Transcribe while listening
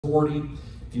40.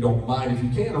 If you don't mind, if you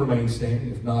can remain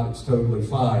standing, if not, it's totally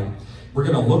fine. We're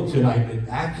going to look tonight at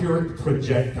accurate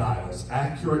projectiles.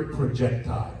 Accurate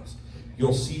projectiles.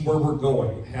 You'll see where we're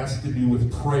going. It has to do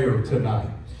with prayer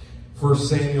tonight. 1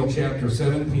 Samuel chapter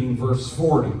 17, verse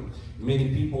 40.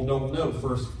 Many people don't know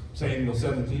 1 Samuel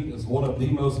 17 is one of the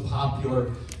most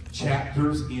popular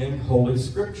chapters in Holy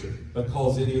Scripture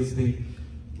because it is the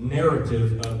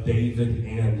narrative of David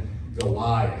and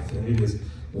Goliath. And it is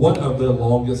one of the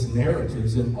longest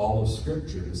narratives in all of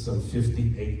Scripture. It's some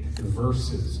 58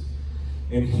 verses.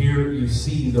 And here you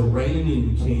see the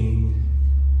reigning king,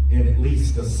 in at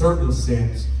least a certain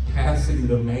sense, passing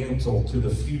the mantle to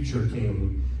the future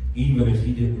king, even if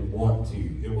he didn't want to.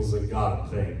 It was a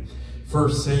God thing.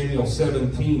 1 Samuel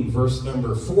 17, verse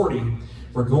number 40,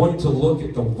 we're going to look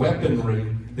at the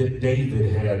weaponry that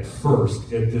David had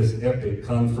first at this epic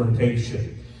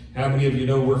confrontation. How many of you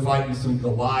know we're fighting some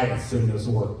Goliaths in this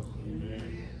world?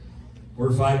 Amen.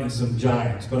 We're fighting some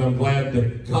giants, but I'm glad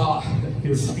that God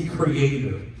is the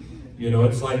creator. You know,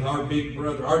 it's like our big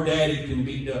brother, our daddy can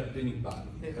beat up anybody.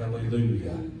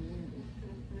 Hallelujah.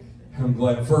 I'm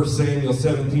glad. 1 Samuel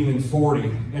 17 and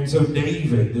 40. And so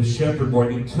David, the shepherd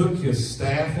boy, he took his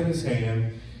staff in his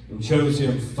hand and chose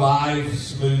him 5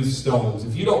 smooth stones.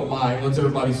 If you don't mind, let's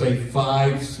everybody say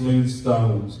 5 smooth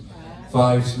stones.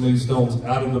 5 smooth stones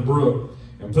out of the brook,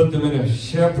 and put them in a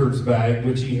shepherd's bag,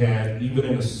 which he had, even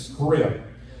in a scrip.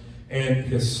 And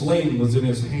his sling was in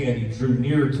his hand. He drew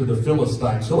near to the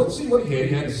Philistine. So let's see what he had.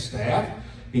 He had a staff.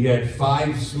 He had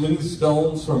 5 smooth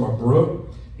stones from a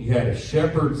brook. He had a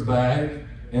shepherd's bag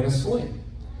and a sling.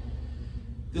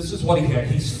 This is what he had.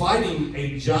 He's fighting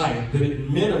a giant that at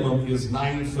minimum is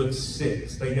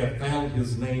 9'6". They have found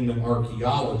his name in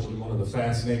archaeology, one of the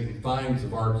fascinating finds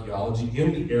of archaeology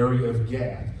in the area of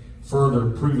Gath,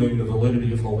 further proving the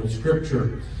validity of Holy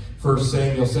Scripture. 1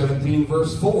 Samuel 17,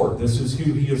 verse 4. This is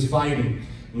who he is fighting.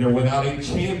 And there went out a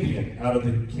champion out of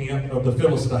the camp of the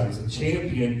Philistines. A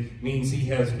champion means he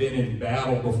has been in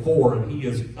battle before, and he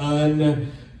is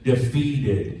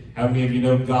undefeated. How many of you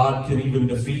know God can even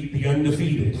defeat the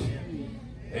undefeated?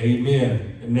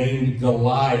 Amen. Named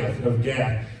Goliath of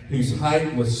Gath, whose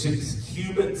height was 6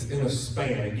 cubits in a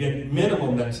span. Again,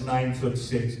 minimum that's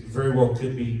 9'6". Very well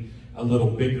could be a little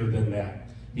bigger than that.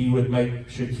 He would make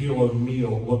Shaquille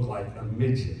O'Neal look like a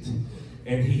midget.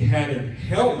 And he had a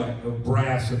helmet of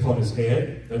brass upon his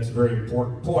head. That's a very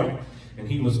important point. And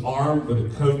he was armed with a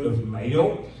coat of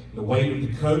mail. The weight of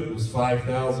the coat was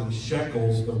 5,000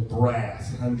 shekels of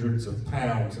brass, hundreds of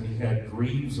pounds. And he had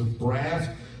greaves of brass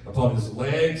upon his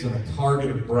legs and a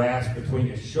target of brass between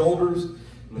his shoulders.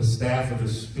 And the staff of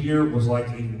his spear was like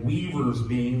a weaver's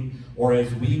beam, or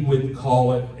as we would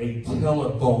call it, a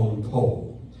telephone pole.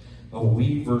 A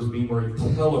weaver's beam or a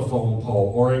telephone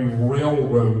pole or a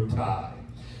railroad tie.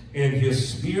 And his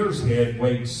spear's head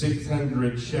weighed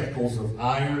 600 shekels of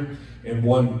iron, and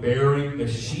one bearing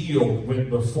a shield went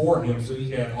before him. So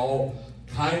he had all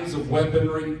kinds of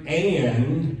weaponry,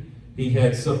 and he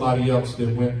had somebody else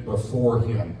that went before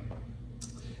him.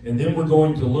 And then we're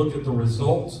going to look at the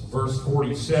results. Verse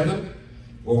 47.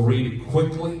 We'll read it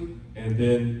quickly, and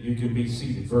then you can be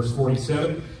seated. Verse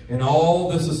 47. And all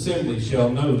this assembly shall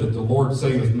know that the Lord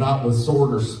saveth not with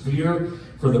sword or spear,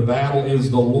 for the battle is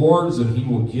the Lord's, and he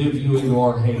will give you into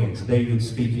our hands. David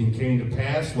speaking. Came to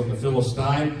pass when the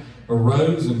Philistine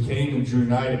arose and came and drew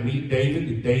nigh to meet David,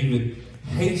 that David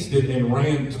hasted and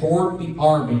ran toward the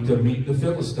army to meet the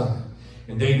Philistine.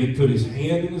 And David put his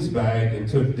hand in his bag and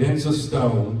took thence a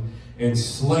stone and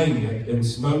slang it and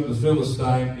smote the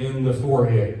Philistine in the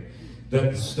forehead.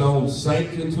 That the stone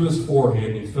sank into his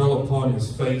forehead, and he fell upon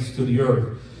his face to the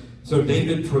earth. So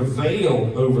David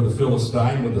prevailed over the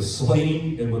Philistine with a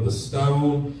sling and with a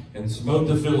stone, and smote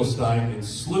the Philistine and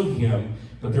slew him.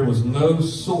 But there was no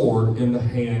sword in the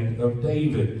hand of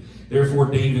David.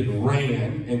 Therefore David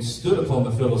ran and stood upon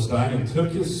the Philistine, and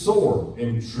took his sword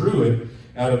and drew it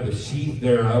out of the sheath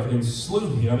thereof, and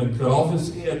slew him, and cut off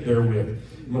his head therewith.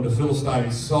 And when the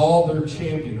Philistines saw their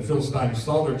champion,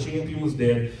 was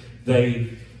dead,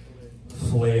 they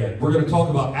fled. We're going to talk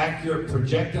about accurate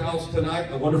projectiles tonight.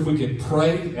 I wonder if we could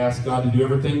pray, ask God to do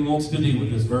everything he wants to do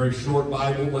with this very short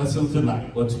Bible lesson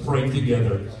tonight. Let's pray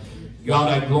together. God,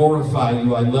 I glorify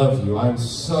you. I love you. I'm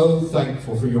so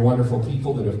thankful for your wonderful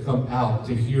people that have come out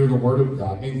to hear the word of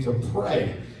God and to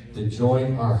pray, to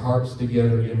join our hearts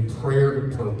together in prayer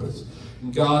and purpose.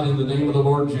 God, in the name of the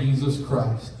Lord Jesus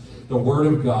Christ, the word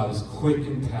of God is quick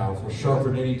and powerful,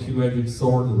 sharper than any two-edged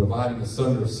sword, dividing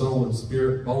asunder of soul and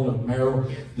spirit, bone and marrow,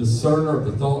 discerner of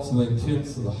the thoughts and the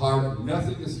intents of the heart.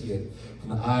 Nothing is hid from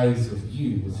the eyes of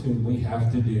you with whom we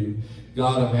have to do.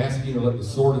 God, I'm asking you to let the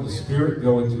sword of the Spirit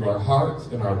go into our hearts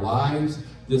and our lives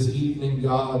this evening,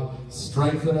 God.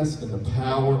 Strengthen us in the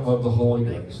power of the Holy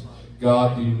Ghost.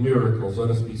 God, do miracles. Let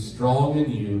us be strong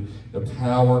in you, the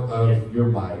power of your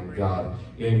might, God.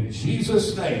 In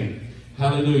Jesus' name,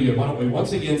 hallelujah. Why don't we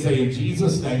once again say in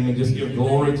Jesus' name and just give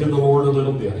glory to the Lord a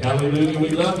little bit. Hallelujah. We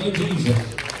love you,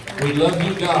 Jesus. We love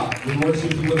you, God. We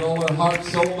worship you with all our heart,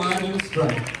 soul, mind, and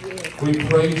strength. We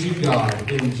praise you, God,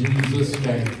 in Jesus'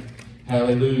 name.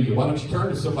 Hallelujah. Why don't you turn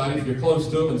to somebody if you're close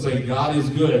to them and say, God is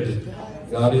good.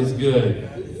 God is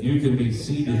good. You can be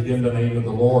seated in the name of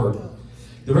the Lord.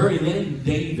 The very name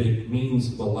David means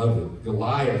beloved.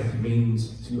 Goliath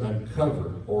means to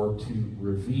uncover or to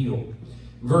reveal.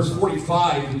 In verse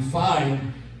 45, we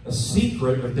find a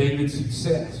secret of David's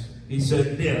success. He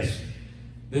said this.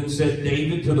 Then said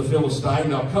David to the Philistine,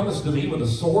 Thou comest to me with a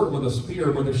sword, with a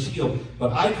spear, with a shield.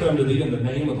 But I come to thee in the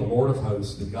name of the Lord of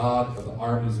hosts, the God of the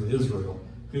armies of Israel,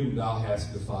 whom thou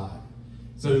hast defied.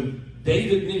 So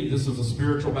David knew this was a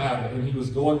spiritual battle, and he was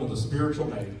going with a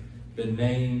spiritual name, the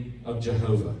name of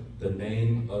Jehovah, the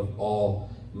name of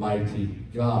Almighty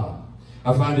God.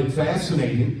 I find it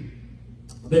fascinating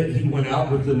that he went out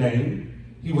with the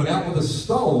name, he went out with a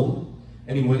stone,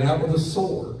 and he went out with a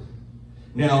sword.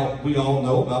 Now, we all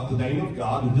know about the name of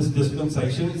God in this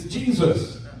dispensation. It's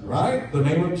Jesus, right? The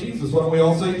name of Jesus. Why don't we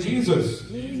all say Jesus?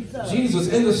 Jesus.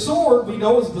 Jesus. And the sword, we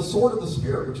know, is the sword of the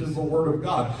Spirit, which is the Word of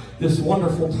God. This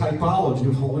wonderful typology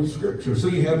of Holy Scripture. So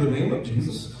you have the name of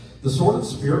Jesus, the sword of the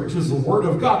Spirit, which is the Word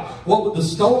of God. What would the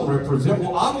stone represent?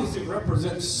 Well, obviously it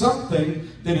represents something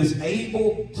that is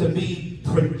able to be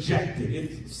projected.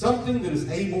 It's something that is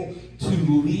able to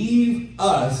leave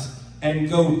us and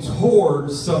go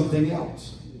towards something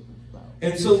else.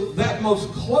 And so that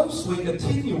most closely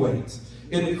attenuates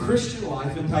in the Christian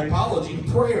life and typology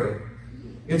prayer.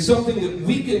 It's something that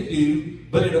we can do,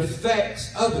 but it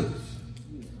affects others.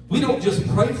 We don't just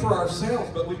pray for ourselves,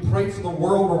 but we pray for the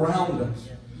world around us.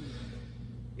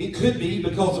 It could be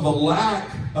because of a lack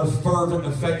of fervent,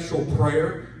 effectual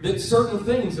prayer that certain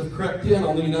things have crept in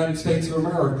on the United States of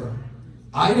America.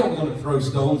 I don't want to throw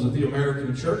stones at the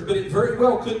American church, but it very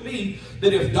well could be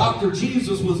that if Dr.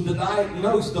 Jesus was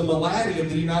diagnosed the malady of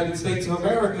the United States of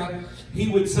America, he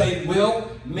would say,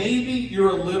 well, maybe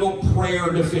you're a little prayer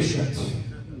deficient.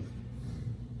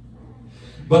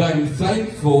 But I'm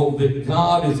thankful that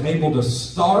God is able to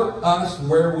start us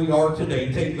where we are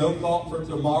today. Take no thought for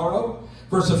tomorrow.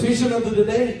 For sufficient unto the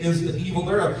day is the evil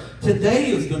thereof.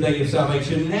 Today is the day of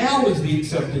salvation. Now is the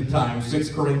accepted time.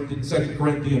 2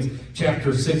 Corinthians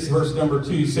chapter 6, verse number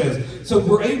 2 says. So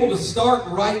we're able to start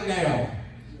right now.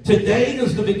 Today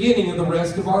is the beginning of the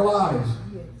rest of our lives.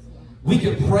 We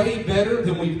can pray better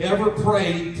than we've ever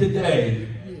prayed today.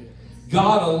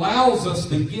 God allows us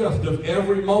the gift of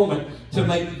every moment to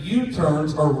make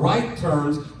U-turns or right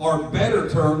turns or better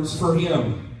turns for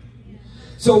Him.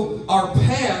 So our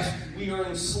past, we are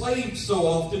enslaved so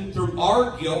often through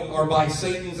our guilt or by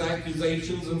Satan's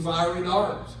accusations and fiery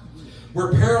darts.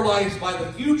 We're paralyzed by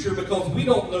the future because we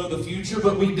don't know the future,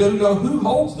 but we do know who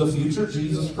holds the future,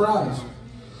 Jesus Christ.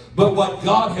 But what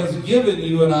God has given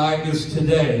you and I is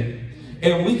today.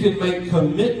 And we can make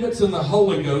commitments in the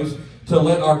Holy Ghost to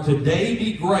let our today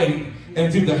be great,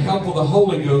 and through the help of the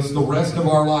Holy Ghost, the rest of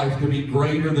our life to be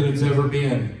greater than it's ever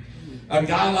been. A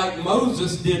guy like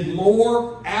Moses did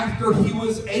more after he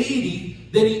was 80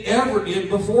 than he ever did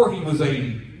before he was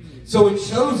 80. So it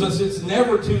shows us it's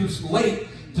never too late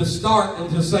to start and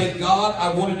to say, God,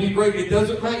 I want to do great. It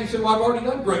doesn't matter. You say, well, I've already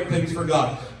done great things for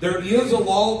God. There is a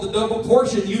law of the double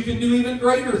portion. You can do even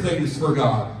greater things for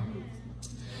God.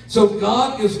 So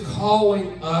God is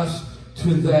calling us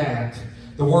to that.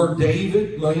 The word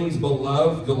David means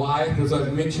beloved. Goliath, as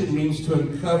I've mentioned, means to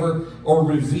uncover or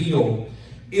reveal.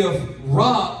 If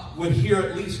rock would here,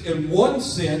 at least in one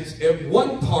sense, in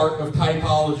one part of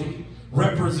typology,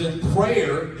 represent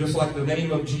prayer, just like the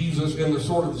name of Jesus and the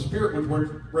sword of the Spirit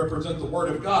would represent the Word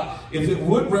of God. If it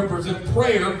would represent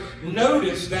prayer,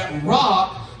 notice that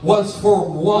rock was for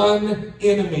one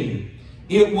enemy.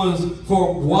 It was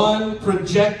for one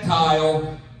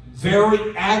projectile,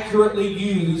 very accurately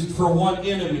used for one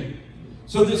enemy.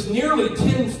 So this nearly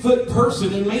 10-foot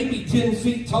person, and maybe 10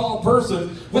 feet tall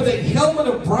person, with a helmet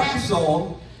of brass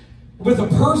on, with a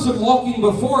person walking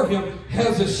before him,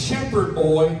 has a shepherd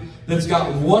boy that's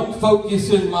got one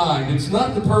focus in mind. It's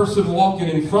not the person walking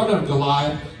in front of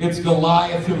Goliath, it's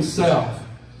Goliath himself.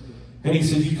 And he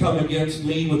said, you come against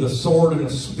me with a sword and a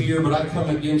spear, but I come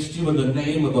against you in the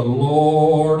name of the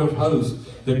Lord of hosts,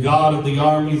 the God of the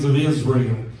armies of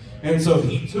Israel. And so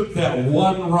he took that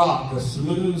one rock, a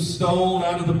smooth stone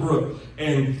out of the brook,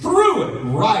 and threw it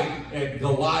right at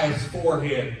Goliath's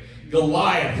forehead.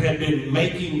 Goliath had been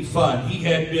making fun. He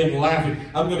had been laughing.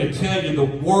 I'm going to tell you, the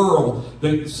world,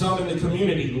 some in the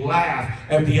community laugh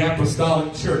at the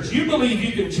apostolic church. You believe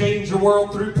you can change the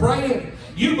world through praying.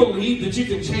 You believe that you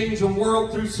can change the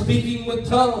world through speaking with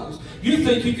tongues. You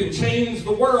think you can change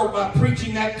the world by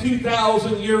preaching that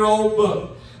 2,000-year-old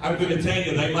book. I'm going to tell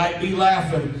you, they might be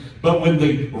laughing, but when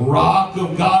the rock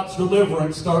of God's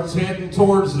deliverance starts heading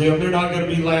towards them, they're not going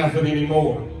to be laughing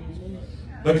anymore.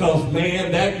 Because,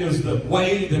 man, that is the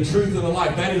way, the truth, and the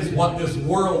life. That is what this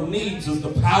world needs, is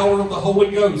the power of the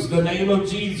Holy Ghost, the name of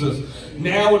Jesus.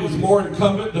 Now it is more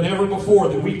incumbent than ever before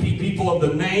that we be people of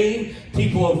the name,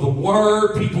 people of the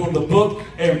Word, people of the book,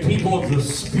 and people of the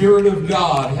Spirit of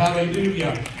God.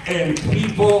 Hallelujah. And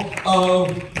people of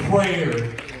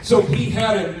prayer. So he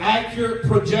had an accurate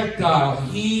projectile.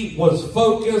 He was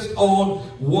focused on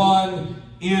one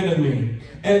enemy.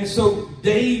 And so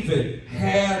David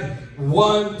had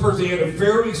one person. He had a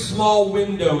very small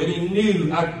window, and he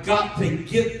knew, I've got to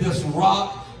get this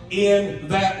rock in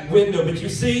that window. But you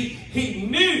see, he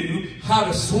knew how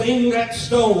to sling that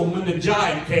stone when the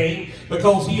giant came,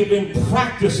 because he had been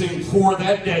practicing for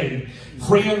that day.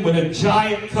 Friend, when a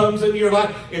giant comes into your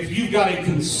life, if you've got a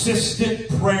consistent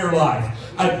prayer life,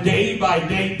 a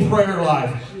day-by-day prayer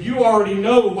life, you already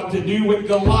know what to do when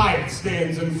Goliath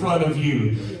stands in front of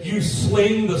you. You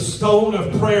sling the stone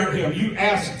of prayer at him. You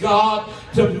ask God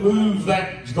to move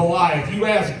that Goliath. You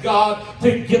ask God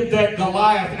to get that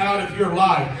Goliath out of your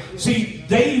life. See,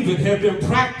 David had been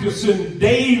practicing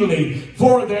daily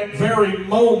for that very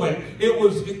moment. It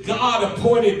was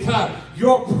God-appointed time.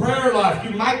 Your prayer life,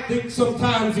 you might think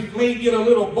sometimes it may get a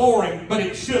little boring, but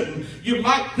it shouldn't. You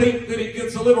might think that it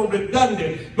gets a little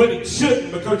redundant, but it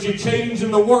shouldn't, because you're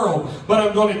changing the world. But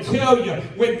I'm going to tell you,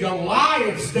 when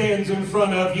Goliath stands in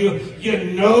front of you,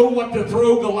 you know what to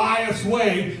throw Goliath's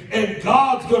way, and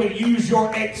God's going to use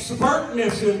your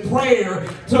expertness in prayer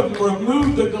to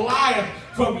remove the Goliath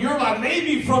from your life,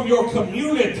 maybe from your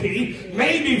community,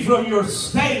 maybe from your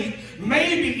state,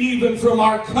 maybe even from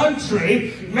our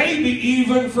country, maybe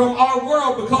even from our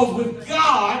world, because with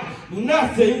God,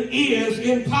 nothing is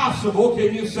impossible.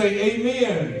 Can you say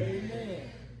amen?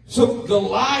 Amen. So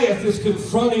Goliath is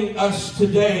confronting us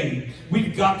today.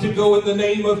 We've got to go in the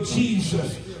name of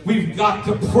Jesus. We've got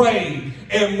to pray.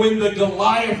 And when the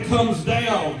Goliath comes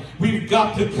down, we've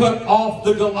got to cut off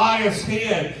the Goliath's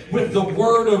head with the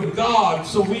Word of God,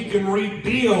 so we can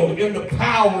rebuild in the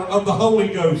power of the Holy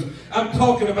Ghost. I'm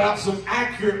talking about some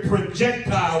accurate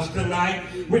projectiles tonight,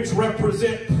 which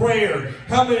represent prayer.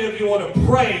 How many of you want to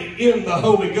pray in the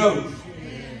Holy Ghost?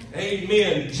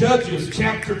 Amen. Judges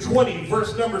chapter 20,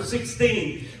 verse number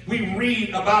 16. We read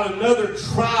about another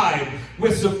tribe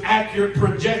with some accurate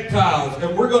projectiles.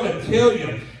 And we're going to tell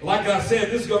you, like I said,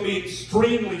 this is going to be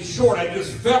extremely short. I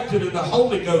just felt it in the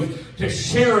Holy Ghost to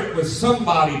share it with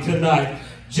somebody tonight.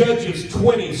 Judges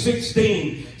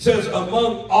 20:16 says,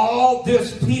 among all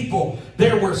this people,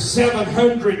 there were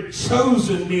 700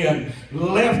 chosen men,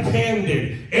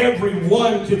 left-handed. Every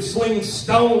one could sling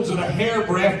stones at a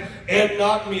hairbreadth and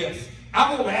not miss.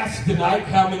 I won't ask tonight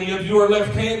how many of you are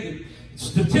left-handed.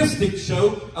 Statistics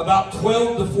show about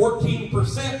 12 to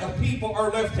 14% of people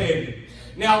are left-handed.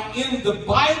 Now, in the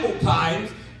Bible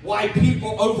times, why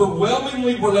people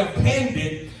overwhelmingly were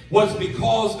left-handed was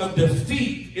because of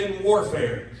defeat in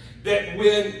warfare. That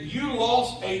when you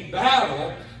lost a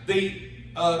battle, the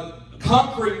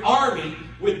conquering army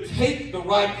would take the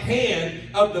right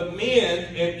hand of the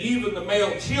men and even the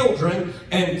male children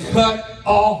and cut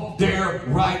off their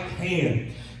right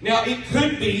hand. Now, it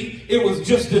could be it was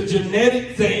just a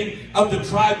genetic thing of the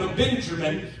tribe of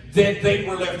Benjamin that they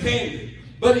were left-handed.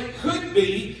 But it could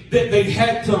be that they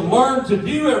had to learn to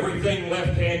do everything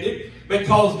left-handed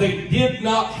because they did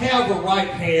not have a right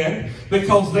hand,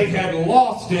 because they had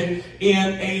lost it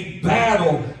in a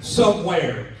battle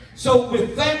somewhere. So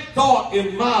with that thought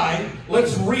in mind,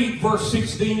 let's read verse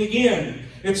 16 again.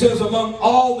 It says, among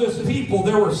all this people,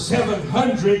 there were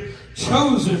 700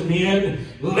 chosen men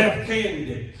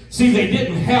left-handed. See, they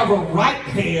didn't have a right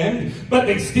hand, but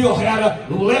they still had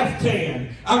a left hand.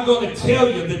 I'm going to tell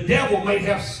you, the devil may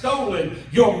have stolen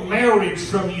your marriage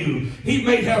from you. He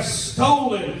may have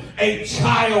stolen a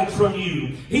child from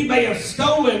you. He may have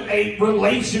stolen a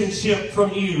relationship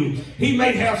from you. He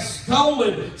may have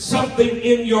stolen something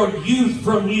in your youth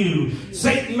from you.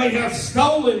 Satan may have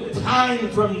stolen time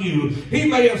from you. He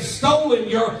may have stolen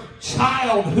your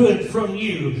childhood from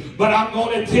you. But I'm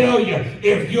going to tell you,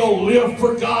 if you'll live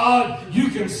for God, you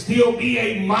can still be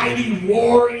a mighty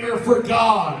warrior for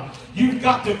God. You've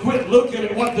got to quit looking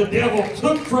at what the devil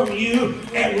took from you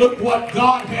and look what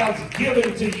God has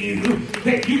given to you,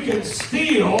 that you can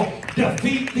still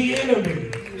defeat the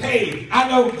enemy. Hey, I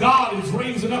know God is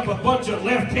raising up a bunch of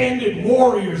left-handed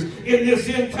warriors in this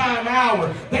end-time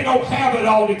hour. They don't have it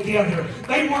all together.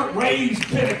 They weren't raised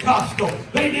Pentecostal.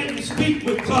 They didn't speak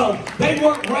with tongues. They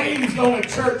weren't raised on a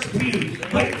church pew.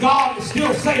 But God is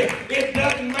still saying, it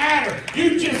doesn't matter.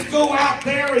 You just go out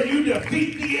there and you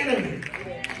defeat the enemy.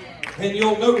 And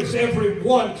you'll notice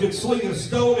everyone could sling a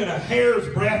stone in a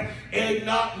hair's breadth and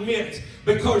not miss.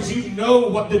 Because you know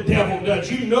what the devil does.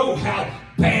 You know how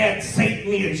bad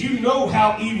Satan is. You know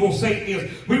how evil Satan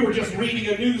is. We were just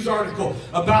reading a news article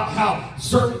about how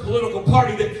certain political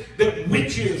party that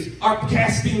witches are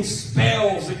casting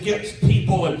spells against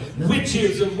people, and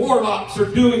witches and warlocks are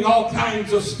doing all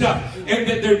kinds of stuff, and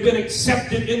that they've been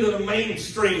accepted into the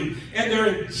mainstream, and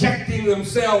they're injecting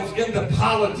themselves into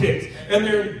politics, and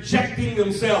they're injecting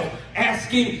themselves,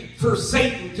 asking for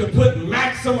Satan to put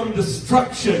maximum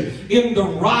destruction in the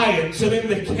riots and in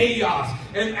the chaos,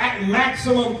 and at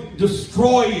maximum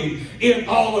destroying in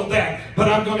all of that. But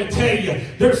I'm going to tell you,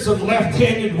 there's some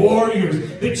left-handed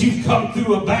warriors that you've come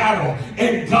through a battle,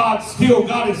 and God still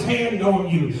got his hand on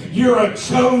you. You're a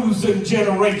chosen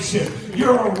generation.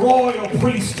 You're a royal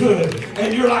priesthood.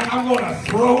 And you're like, I'm going to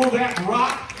throw that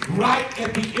rock right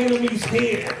at the enemy's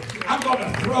head. I'm going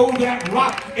to throw that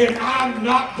rock, and I'm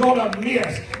not going to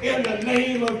miss in the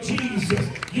name of Jesus.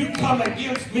 You come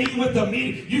against me with the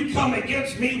meat. You come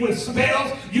against me with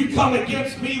spells. You come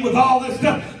against me with all this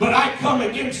stuff. But I come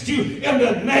against you in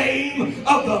the name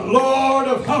of the Lord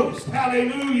of hosts.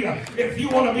 Hallelujah. If you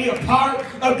want to be a part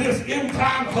of this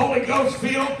end-time Holy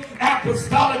Ghost-filled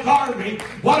apostolic army,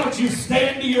 why don't you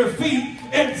stand to your feet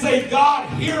and say, God,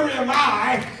 here am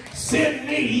I. Send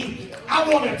me. I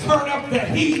want to turn up the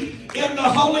heat in the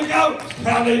Holy Ghost.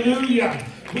 Hallelujah.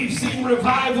 We've seen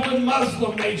revival in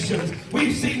Muslim nations.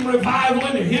 We've seen revival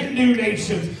in Hindu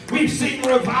nations. We've seen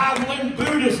revival in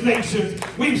Buddhist nations.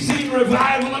 We've seen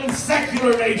revival in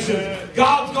secular nations.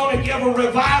 God's going to give a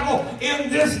revival in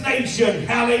this nation.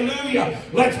 Hallelujah.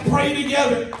 Let's pray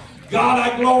together. God,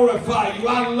 I glorify you.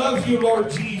 I love you,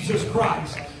 Lord Jesus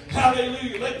Christ.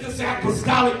 Hallelujah. Let this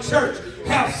apostolic church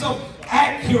have some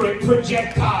accurate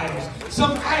projectiles,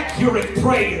 some accurate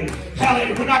praying.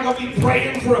 Hallelujah. We're not going to be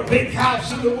praying for a big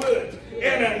house in the woods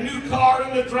and a new car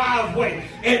in the driveway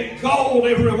and gold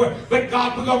everywhere. But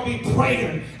God, we're going to be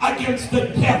praying against the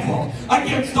devil,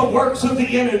 against the works of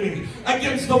the enemy,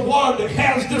 against the one that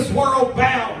has this world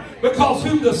bound. Because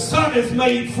who the Son has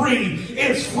made free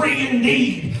is free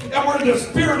indeed. And where the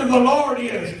Spirit of the Lord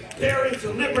is, there is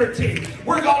liberty.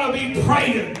 We're going to be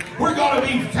praying. We're going to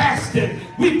be fasting.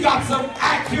 We've got some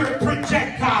accurate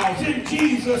projectiles in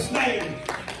Jesus' name.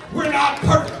 We're not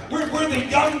perfect. We're the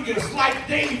youngest, like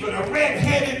David, a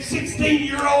red-headed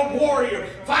 16-year-old warrior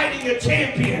fighting a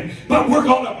champion. But we're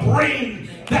going to bring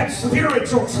that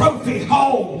spiritual trophy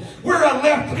home. We're a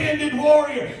left-handed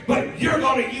warrior, but you're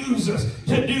going to use us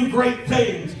to do great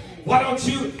things. Why don't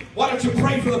you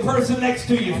pray for the person next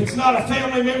to you? If it's not a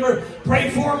family member, pray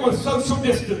for them with social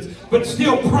distance, but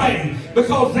still pray,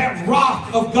 because that rock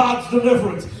of God's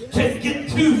deliverance can get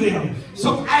to them.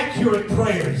 Some accurate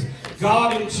prayers.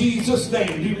 God, in Jesus'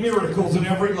 name, do miracles in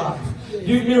every life.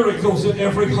 Do miracles in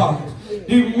every heart.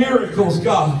 Do miracles,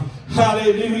 God.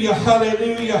 Hallelujah,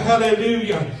 hallelujah,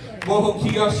 hallelujah.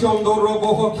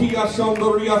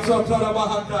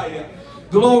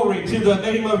 Glory to the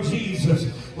name of Jesus.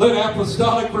 Let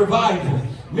apostolic revival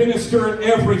minister in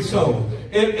every soul,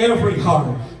 in every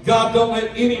heart. God, don't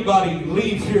let anybody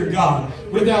leave here, God,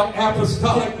 without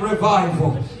apostolic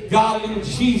revival. God, in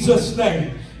Jesus'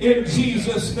 name, in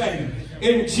Jesus' name,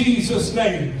 in Jesus'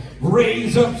 name,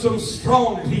 raise up some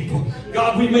strong people.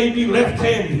 God, we may be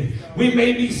left-handed. We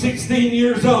may be 16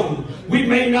 years old. We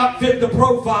may not fit the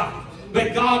profile.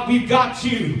 But God, we've got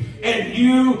you. And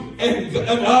you and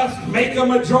us make a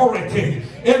majority.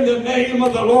 In the name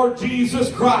of the Lord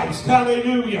Jesus Christ.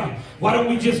 Hallelujah. Why don't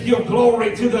we just give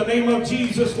glory to the name of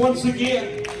Jesus once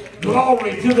again?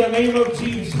 Glory to the name of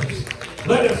Jesus.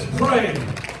 Let us pray,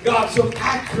 God, some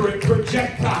accurate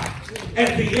projectiles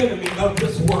at the enemy of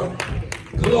this world.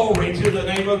 Glory to the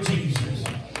name of Jesus.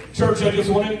 Church, I just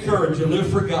want to encourage you.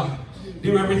 Live for God.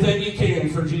 Do everything you can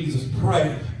for Jesus.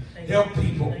 Pray. Help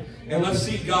people. And let's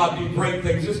see God do great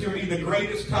things. This is going to be the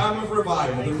greatest time of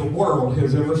revival that the world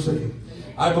has ever seen.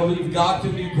 I believe God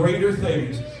can do greater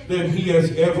things than He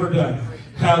has ever done.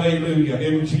 Hallelujah.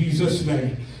 In Jesus'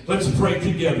 name. Let's pray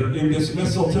together in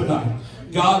dismissal tonight.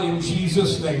 God, in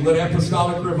Jesus' name, let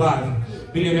apostolic revival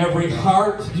be in every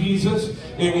heart, Jesus,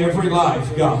 in every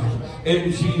life, God.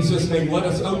 In Jesus' name, let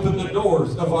us open the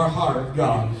doors of our heart,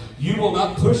 God. You will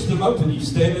not push them open. You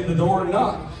stand in the door and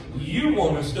knock. You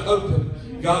want us to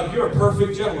open. God, you're a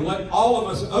perfect gentleman. Let all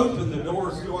of us open the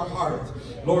doors to our hearts,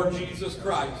 Lord Jesus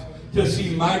Christ, to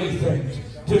see mighty things,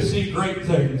 to see great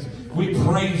things. We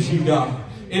praise you, God,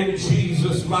 in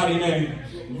Jesus' mighty name.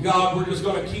 God, we're just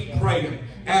going to keep praying.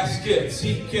 Ask it,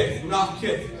 seek it, knock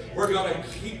it. We're going to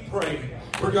keep praying.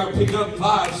 We're going to pick up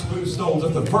 5 smooth stones.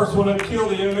 If the first one doesn't kill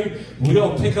the enemy,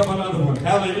 we'll pick up another one.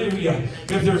 Hallelujah.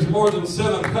 If there's more than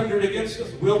 700 against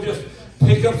us, we'll just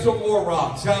pick up some more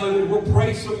rocks. Hallelujah. We'll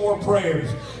pray some more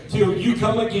prayers till you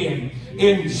come again.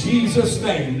 In Jesus'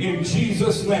 name. In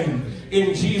Jesus' name.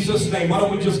 In Jesus' name. Why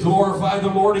don't we just glorify the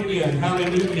Lord again?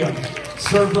 Hallelujah.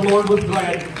 Serve the Lord with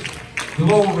gladness.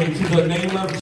 Glory to the name of Jesus.